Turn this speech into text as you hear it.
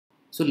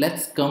So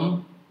let's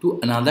come to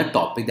another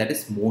topic, that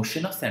is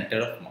motion of center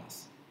of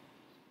mass.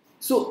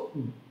 So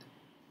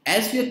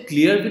as we are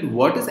clear with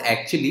what is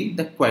actually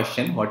the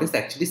question, what is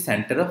actually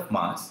center of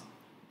mass,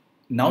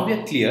 now we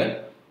are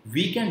clear,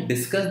 we can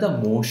discuss the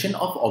motion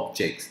of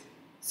objects.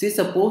 Say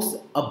suppose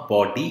a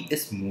body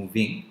is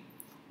moving,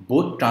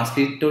 both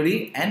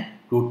translatory and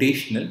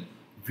rotational,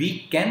 we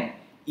can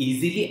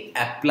easily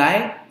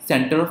apply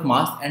center of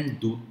mass and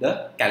do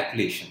the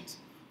calculations.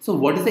 So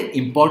what is the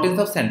importance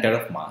of center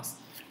of mass?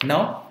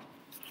 Now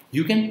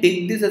you can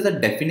take this as a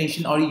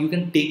definition, or you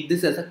can take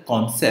this as a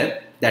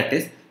concept, that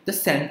is the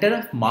center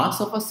of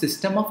mass of a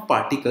system of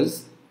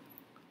particles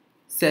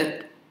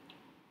the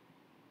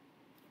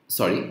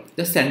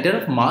center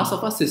of mass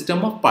of a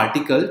system of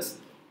particles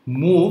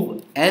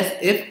move as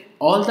if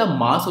all the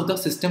mass of the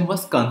system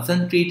was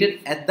concentrated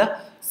at the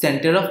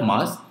center of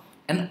mass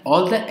and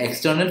all the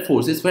external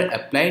forces were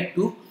applied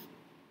to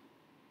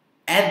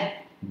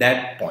at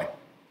that point.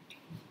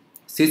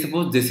 Say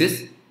suppose this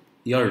is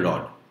your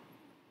rod.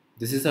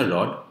 This is a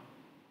rod,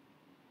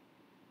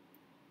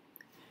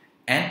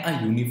 and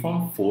a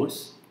uniform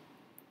force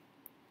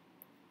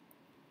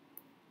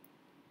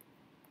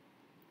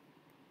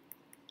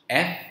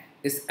F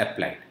is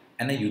applied,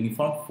 and a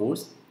uniform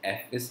force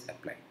F is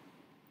applied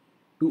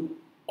to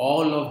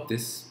all of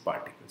these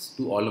particles,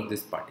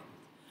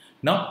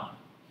 Now,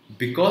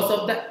 because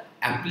of the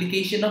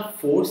application of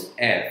force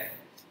F,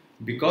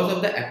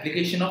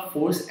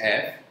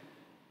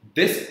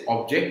 this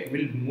object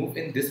will move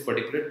in this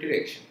particular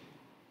direction.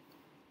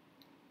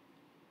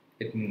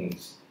 It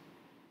moves.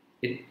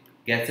 It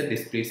gets a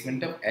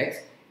displacement of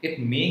x. It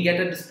may get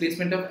a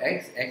displacement of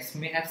x. X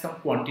may have some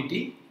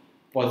quantity,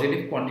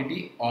 positive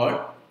quantity,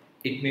 or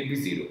it may be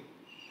 0.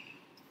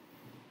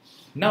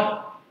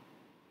 Now,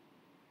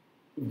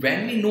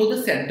 when we know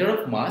the center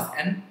of mass,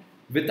 and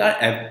with our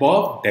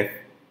above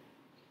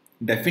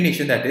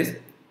definition, that is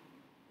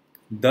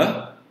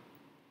the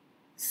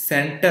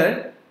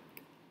center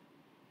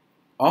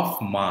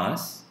of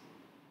mass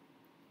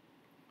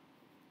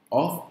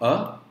of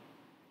a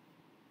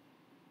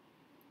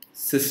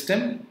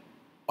system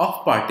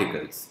of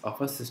particles,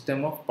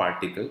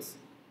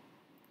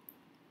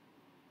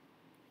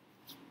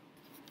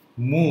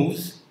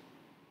 moves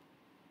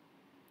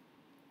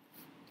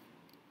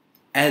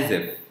as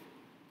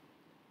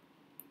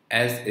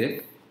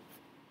if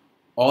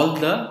all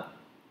the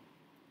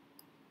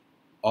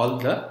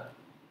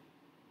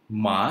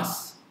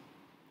mass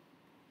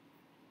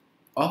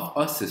of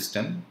a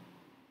system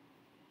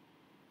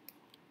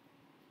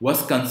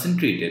was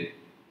concentrated.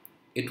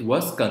 It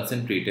was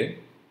concentrated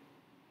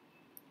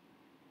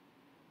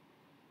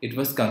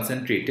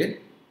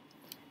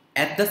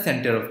at the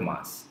center of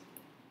mass.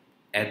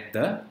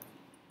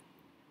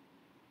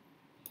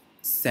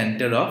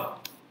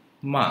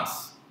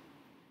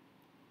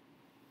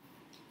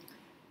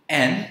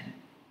 And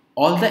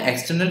all the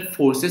external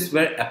forces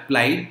were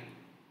applied,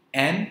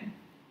 and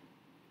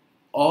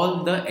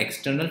all the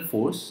external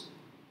force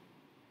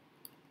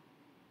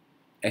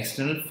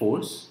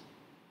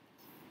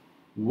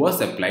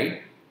was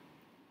applied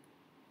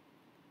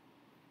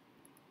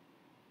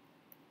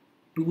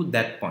to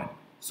that point.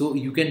 So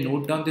you can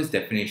note down this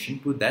definition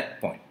to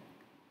that point.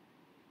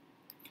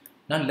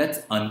 Now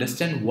let's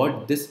understand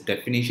what this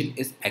definition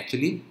is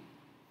actually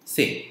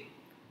saying.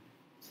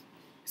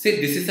 Say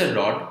this is a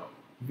rod.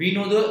 We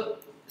know the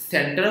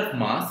center of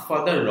mass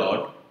for the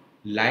rod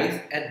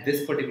lies at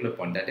this particular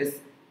point, that is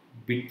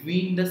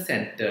between the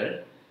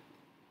center.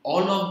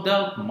 All of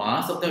the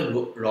mass of the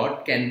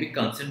rod can be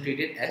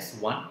concentrated as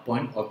one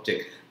point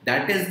object.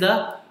 That is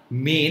the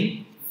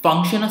main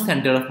function of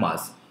center of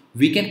mass.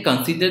 We can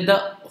consider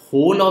the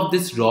whole of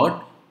this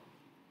rod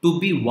to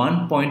be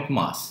one point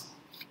mass.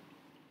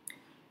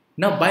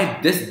 Now by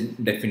this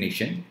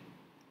definition,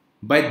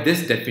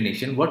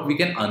 what we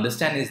can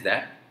understand is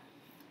that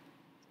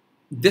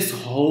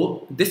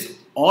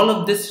all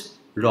of this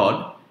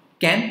rod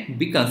can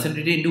be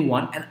concentrated into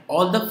one, and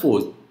all the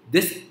force,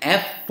 this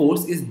F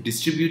force, is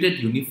distributed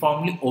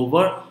uniformly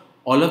over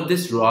all of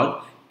this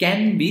rod,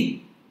 can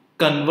be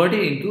converted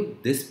into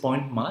this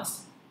point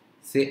mass,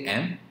 say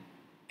M,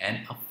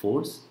 and a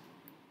force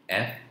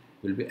F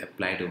will be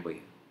applied over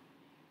here.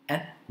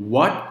 And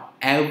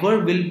whatever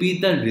will be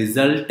the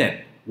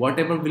resultant,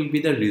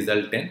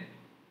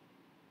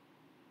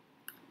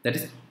 that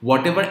is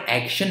whatever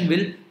action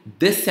will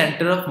this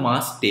center of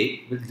mass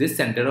take,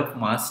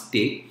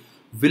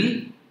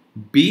 will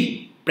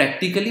be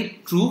practically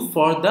true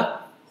for the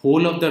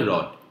whole of the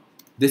rod.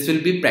 This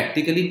will be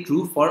practically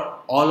true for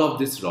all of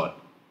this rod.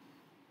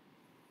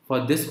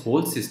 For this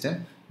whole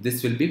system,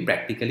 this will be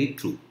practically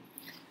true.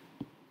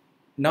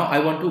 Now I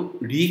want to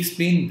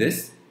re-explain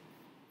this.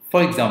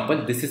 For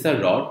example, this is a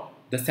rod.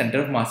 The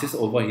center of mass is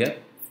over here.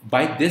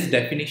 By this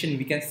definition,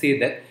 we can say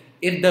that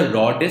if the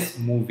rod is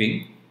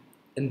moving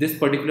in this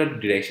particular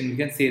direction, we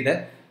can say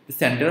that the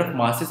center of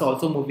mass is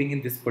also moving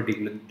in this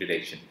particular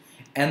direction.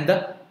 And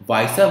the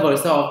vice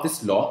versa of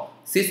this law,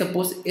 say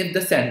suppose if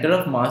the center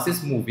of mass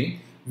is moving,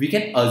 we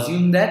can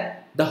assume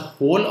that the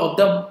whole of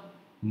the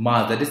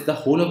mass, that is the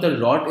whole of the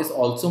rod, is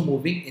also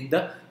moving in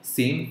the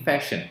same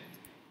fashion,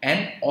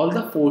 and all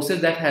the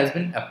forces that has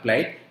been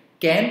applied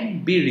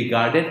can be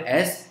regarded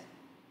as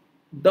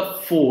the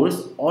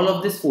force. All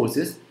of these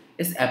forces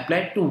is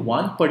applied to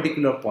one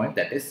particular point,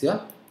 that is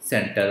your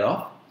center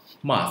of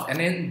mass,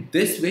 and in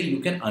this way you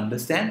can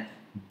understand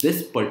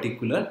this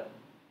particular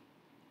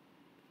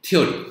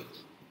theory.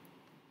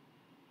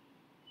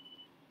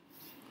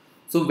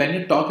 So when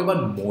you talk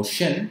about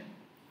motion,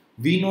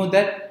 we know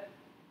that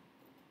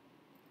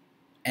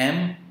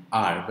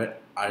mr, where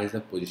r is a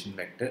position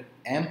vector,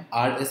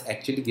 mr is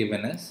actually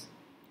given as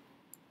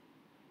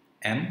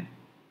m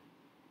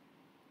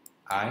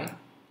I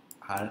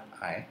r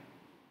I,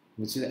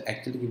 which is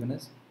actually given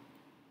as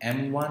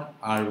m1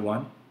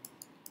 r1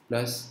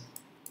 plus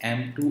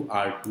m2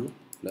 r2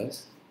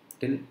 plus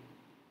till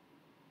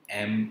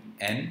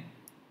mn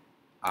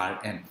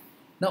rn.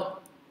 Now,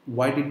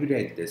 why did we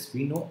write this?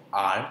 We know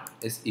r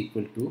is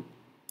equal to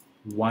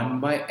 1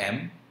 by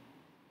m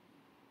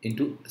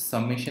into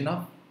summation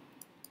of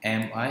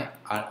mi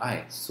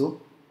ri.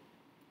 So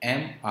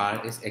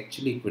mr is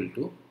actually equal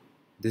to,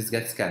 this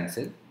gets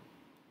cancelled,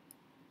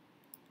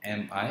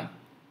 mi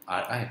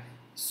ri.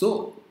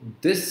 So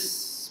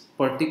this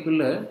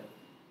particular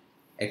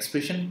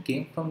expression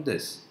came from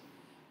this,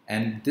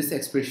 and this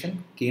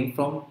expression came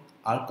from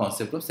our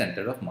concept of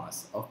center of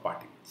mass of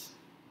particles.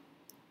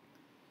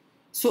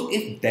 So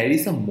if there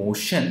is a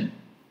motion,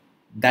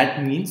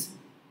 that means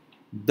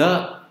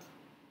the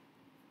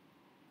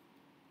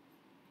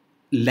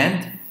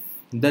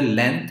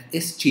length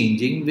is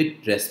changing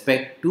with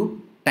respect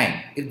to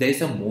time. If there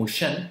is a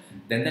motion,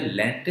 then the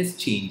length is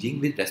changing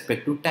with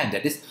respect to time,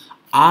 that is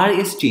r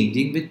is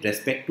changing with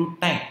respect to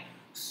time.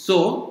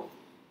 So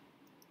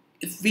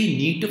if we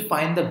need to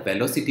find the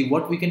velocity,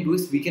 what we can do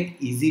is we can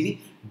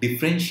easily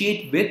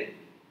differentiate with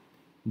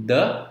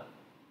the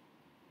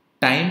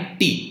time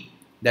t.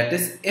 That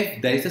is,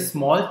 if there is a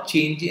small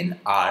change in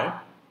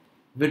r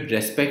with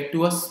respect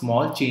to a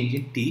small change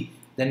in t,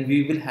 then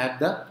we will have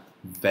the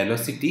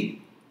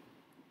velocity.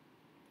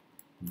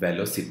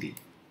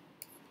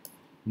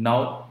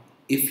 Now,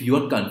 if you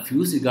are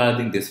confused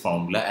regarding this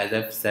formula, as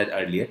I've said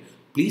earlier,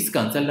 please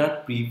consult our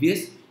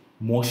previous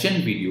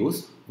motion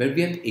videos where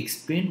we have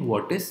explained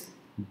what is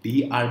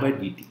dr by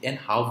dt and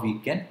how we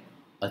can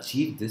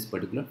achieve this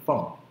particular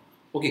formula.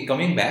 Okay,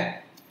 coming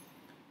back,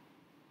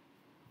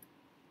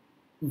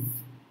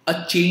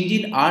 a change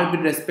in r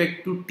with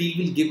respect to t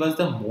will give us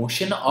the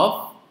motion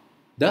of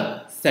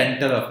the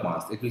center of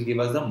mass. It will give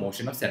us the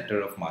motion of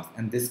center of mass,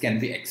 and this can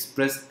be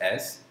expressed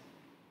as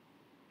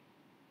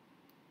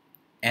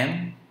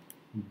m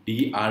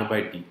dr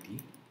by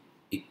dt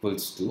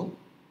equals to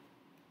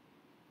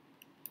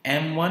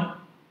m1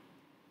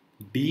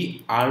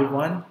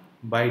 dr1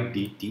 by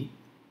dt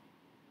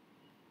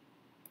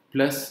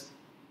plus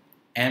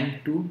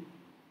m2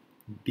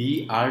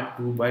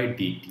 dr2 by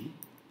dt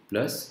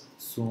plus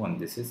so on.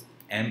 This is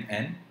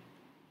mn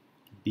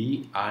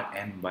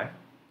drn by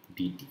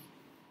dt.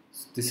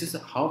 So this is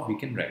how we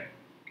can write.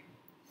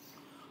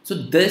 So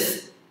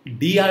this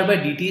dr by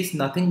dt is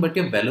nothing but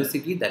your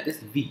velocity, that is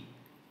v.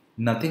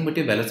 Nothing but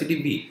your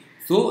velocity v.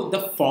 So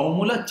the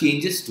formula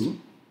changes to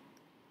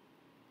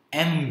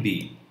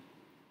mv,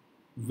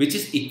 which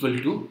is equal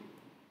to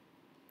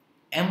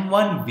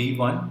m1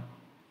 v1.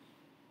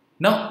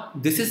 Now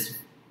this is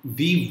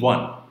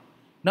v1.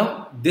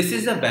 Now this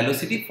is the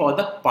velocity for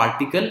the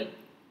particle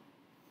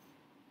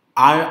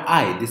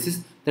ri. This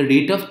is the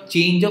rate of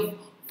change of,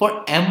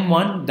 for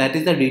m1, that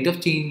is the rate of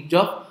change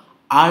of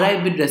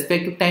ri with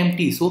respect to time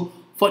t. So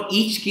for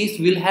each case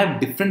we will have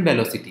different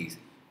velocities.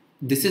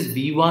 This is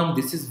v1,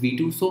 this is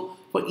v2. So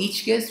for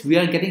each case we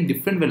are getting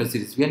different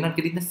velocities. We are not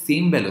getting the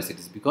same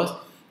velocities because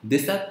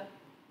these are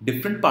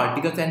different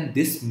particles and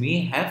this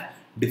may have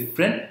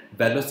different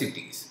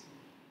velocities.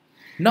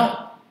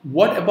 Now,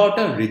 what about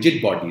a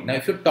rigid body? Now,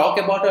 if you talk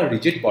about a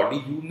rigid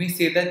body, you may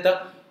say that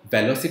the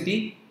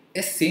velocity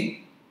is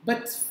same.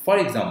 But for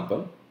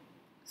example,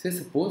 say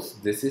suppose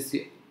this is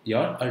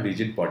a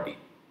rigid body,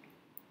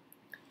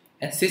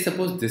 and say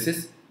suppose this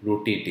is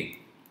rotating.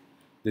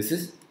 This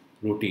is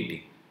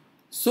rotating.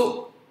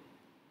 So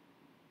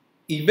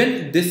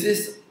even this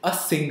is a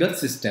single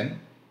system,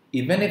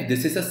 even if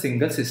this is a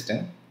single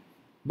system,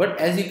 but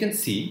as you can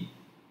see,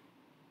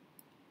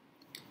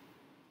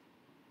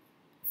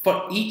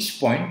 for each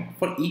point,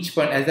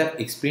 as I've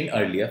explained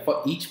earlier,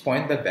 for each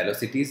point the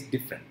velocity is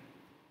different.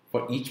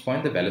 For each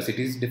point the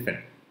velocity is different.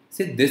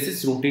 Say this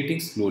is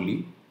rotating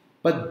slowly,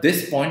 but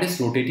this point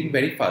is rotating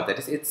very fast. That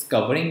is, it's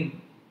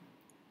covering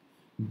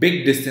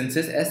big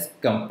distances as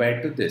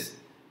compared to this.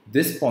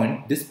 This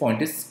point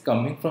is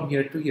coming from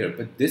here to here,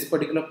 but this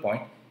particular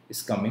point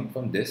is coming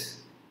from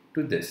this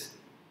to this.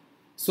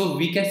 So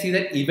we can see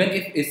that even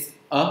if it's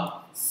a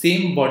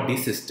same body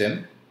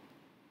system,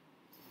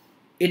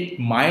 it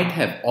might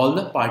have, all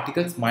the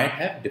particles might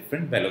have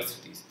different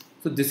velocities.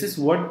 So this is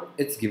what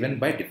it's given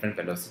by different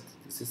velocities.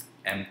 This is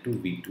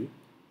m2 v2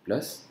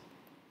 plus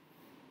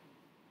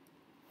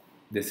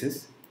this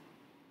is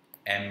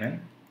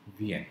mn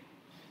vn.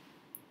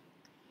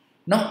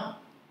 Now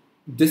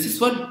this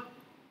is what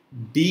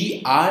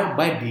dr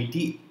by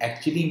dt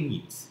actually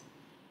means.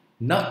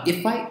 Now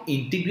if I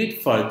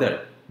integrate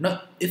further,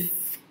 now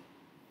if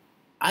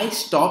I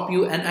stop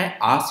you and I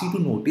ask you to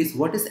notice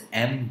what is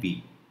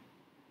mv,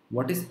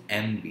 what is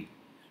mv.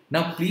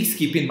 Now please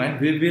keep in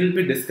mind we will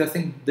be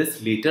discussing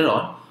this later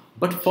on,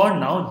 but for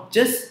now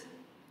just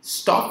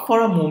stop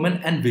for a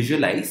moment and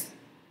visualize.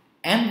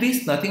 mv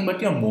is nothing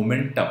but your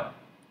momentum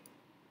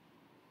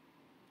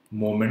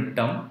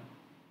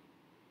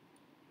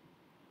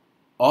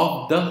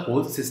of the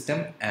whole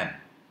system m,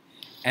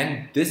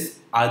 and this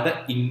are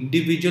the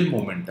individual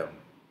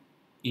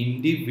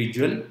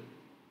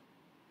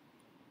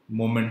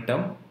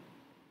momentum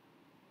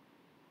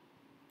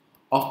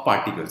of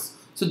particles.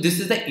 So this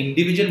is the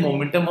individual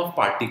momentum of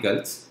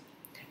particles,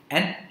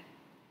 and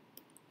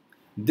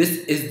this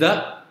is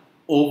the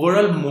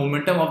overall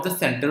momentum of the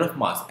center of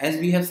mass. As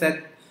we have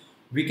said,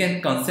 we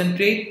can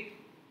concentrate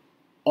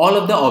all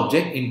of the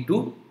object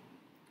into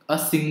a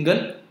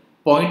single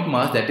point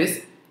mass that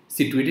is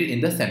situated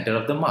in the center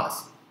of the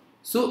mass.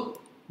 So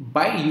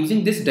by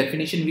using this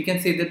definition, we can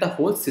say that the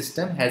whole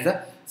system has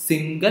a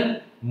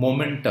single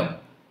momentum.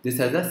 This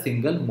has a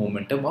single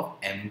momentum of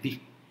mv.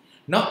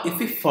 Now if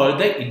we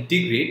further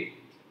integrate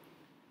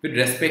with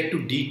respect to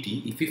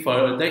dt, if we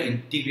further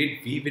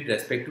integrate v with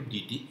respect to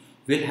dt,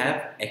 we'll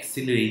have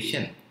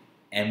acceleration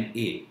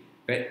ma,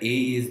 where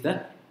a is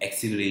the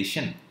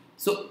acceleration.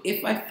 So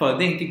if I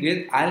further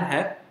integrate, I'll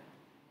have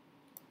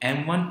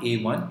m1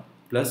 a1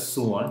 plus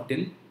so on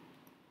till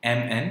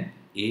mn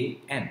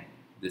an.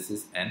 This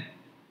is n,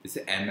 this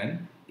is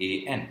mn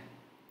an.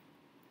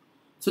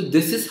 So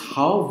this is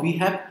how we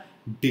have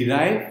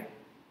derived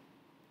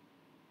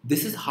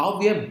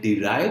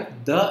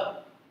the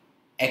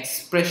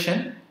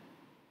expression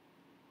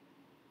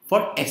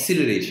for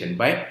acceleration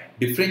by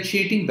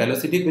differentiating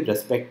velocity with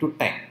respect to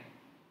time.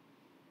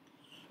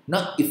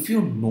 Now if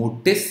you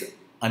notice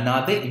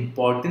another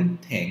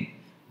important thing,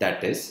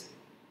 that is,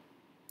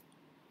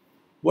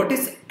 what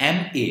is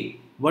ma,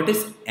 what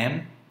is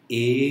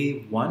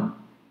ma1,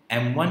 m1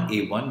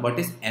 a1, what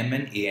is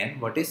mn an,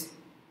 what is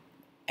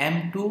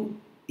m2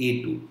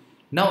 a2.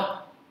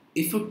 Now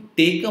if you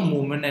take a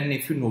moment and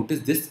if you notice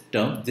this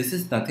term, this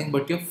is nothing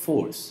but your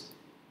force.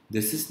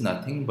 This is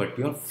nothing but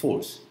your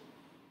force.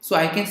 So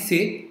I can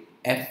say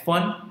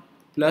F1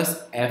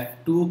 plus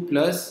F2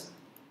 plus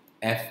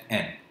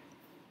Fn.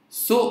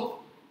 So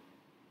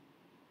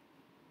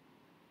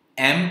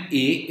Ma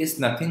is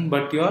nothing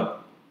but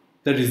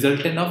the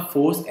resultant of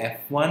force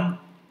F1,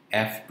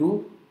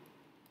 F2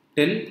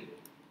 till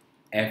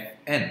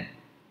Fn.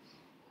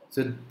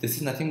 So this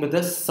is nothing but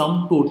the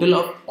sum total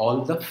of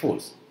all the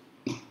force.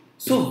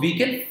 So we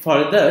can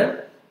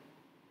further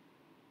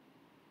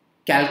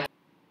calculate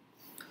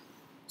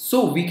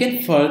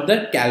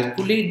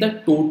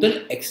the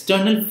total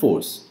external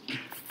force.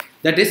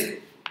 That is,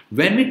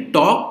 when we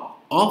talk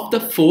of the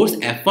force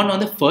F1 on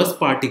the first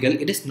particle,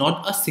 it is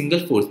not a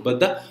single force but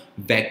the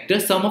vector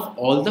sum of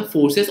all the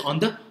forces on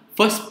the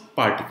first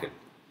particle.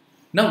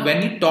 Now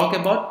when you talk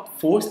about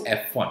force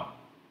F1,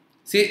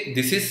 say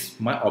this is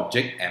my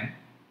object M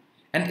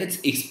and it's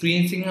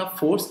experiencing a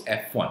force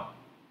F1.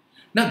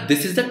 Now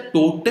this is the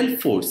total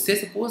force. Say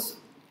suppose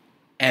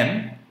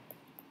M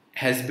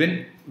has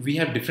been, we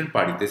have different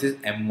particles. This is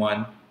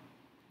M1,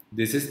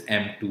 this is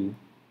M2,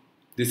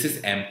 this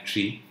is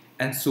M3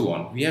 and so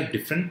on. We have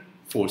different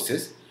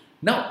forces.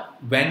 Now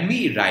when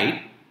we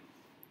write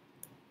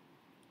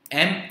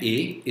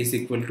MA is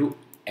equal to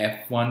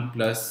F1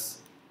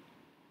 plus,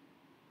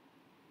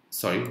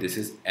 sorry, this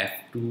is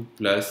F2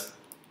 plus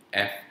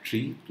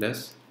F3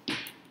 plus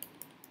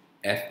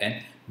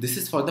Fn. This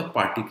is for the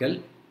particle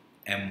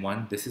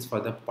M1, this is for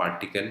the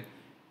particle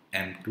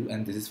M2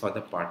 and this is for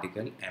the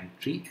particle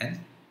M3 and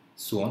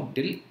so on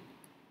till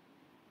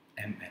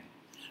Mn.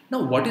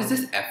 Now what is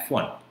this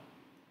F1?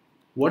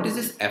 What is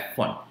this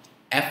F1?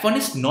 F1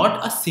 is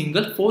not a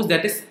single force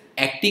that is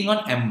acting on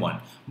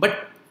M1,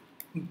 but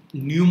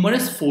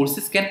numerous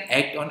forces can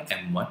act on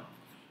M1.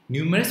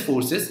 Numerous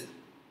forces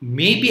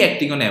may be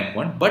acting on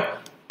M1,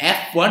 but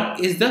F1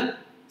 is the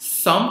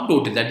sum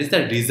total, that is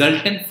the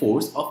resultant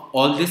force of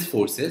all these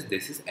forces.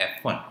 This is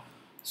F1.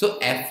 So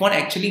F1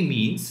 actually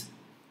means,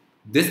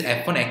 this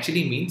F1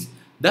 actually means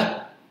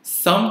the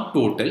sum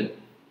total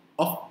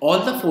of all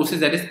the forces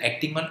that is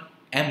acting on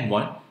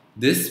M1.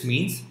 This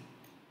means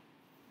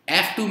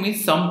F2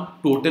 means sum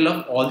total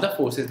of all the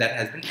forces that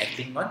has been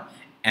acting on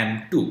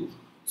M2.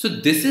 So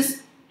this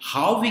is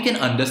how we can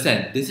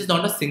understand this is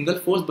not a single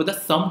force but the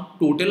sum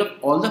total of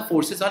all the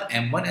forces on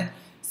M1 and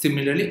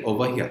similarly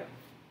over here.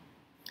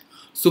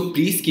 So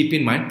please keep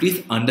in mind,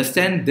 please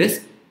understand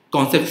this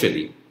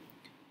conceptually.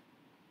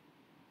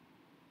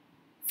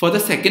 For the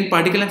second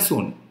particle and so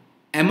on,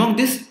 among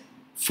these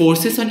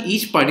forces on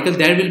each particle,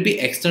 there will be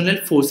external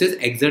forces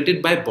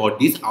exerted by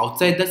bodies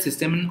outside the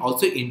system and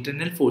also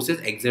internal forces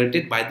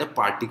exerted by the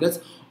particles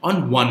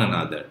on one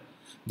another.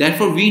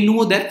 Therefore, we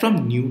know that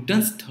from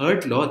Newton's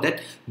third law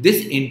that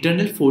these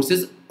internal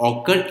forces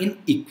occur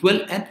in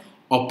equal and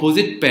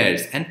opposite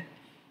pairs, and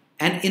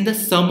and in the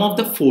sum of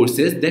the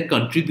forces their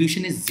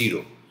contribution is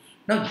 0.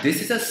 Now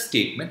this is a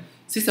statement.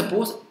 See,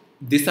 suppose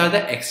these are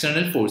the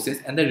external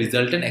forces and the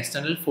resultant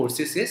external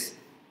forces is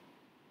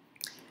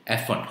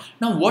F1.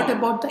 Now what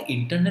about the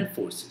internal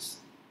forces?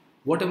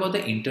 What about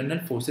the internal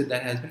forces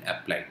that has been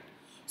applied?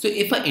 So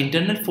if an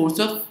internal force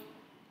of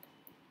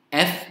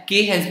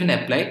Fk has been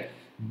applied,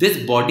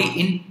 this body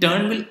in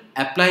turn will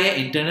apply an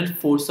internal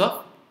force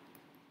of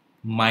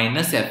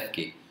minus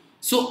Fk.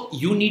 So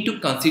you need to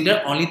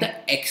consider only the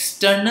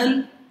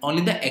external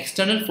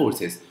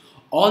forces.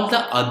 All the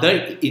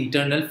other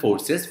internal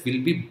forces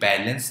will be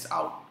balanced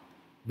out.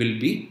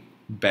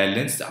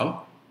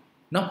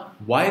 Now,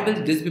 why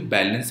will this be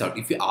balanced out?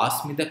 If you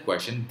ask me the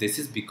question, this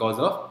is because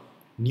of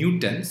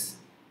Newton's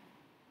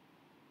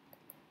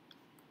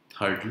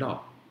third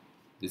law.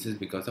 This is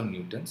because of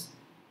Newton's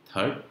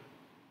third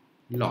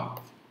law.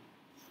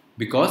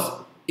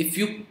 Because if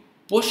you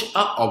push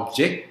an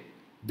object,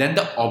 then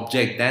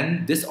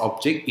this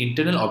object,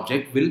 internal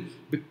object, will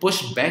be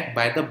pushed back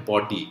by the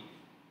body.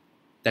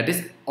 That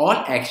is, all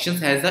actions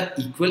has an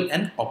equal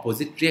and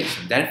opposite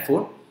reaction.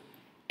 Therefore,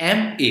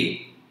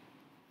 MA,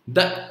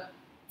 the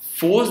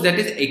force that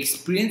is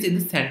experienced in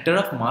the center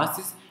of mass,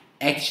 is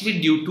actually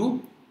due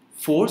to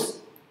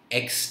force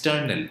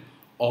external.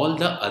 All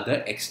the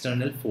other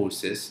external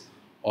forces.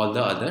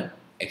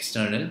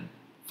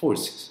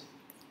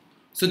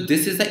 So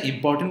this is the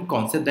important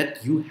concept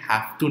that you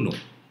have to know.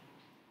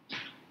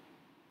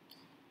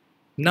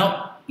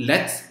 Now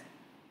let's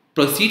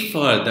proceed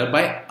further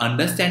by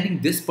understanding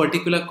this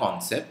particular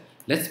concept.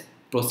 Let's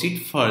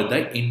proceed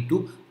further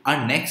into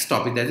our next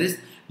topic, that is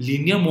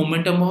linear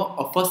momentum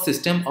of a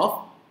system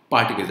of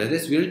particles. That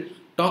is, we'll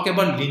talk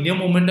about linear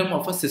momentum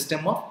of a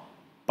system of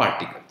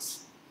particles.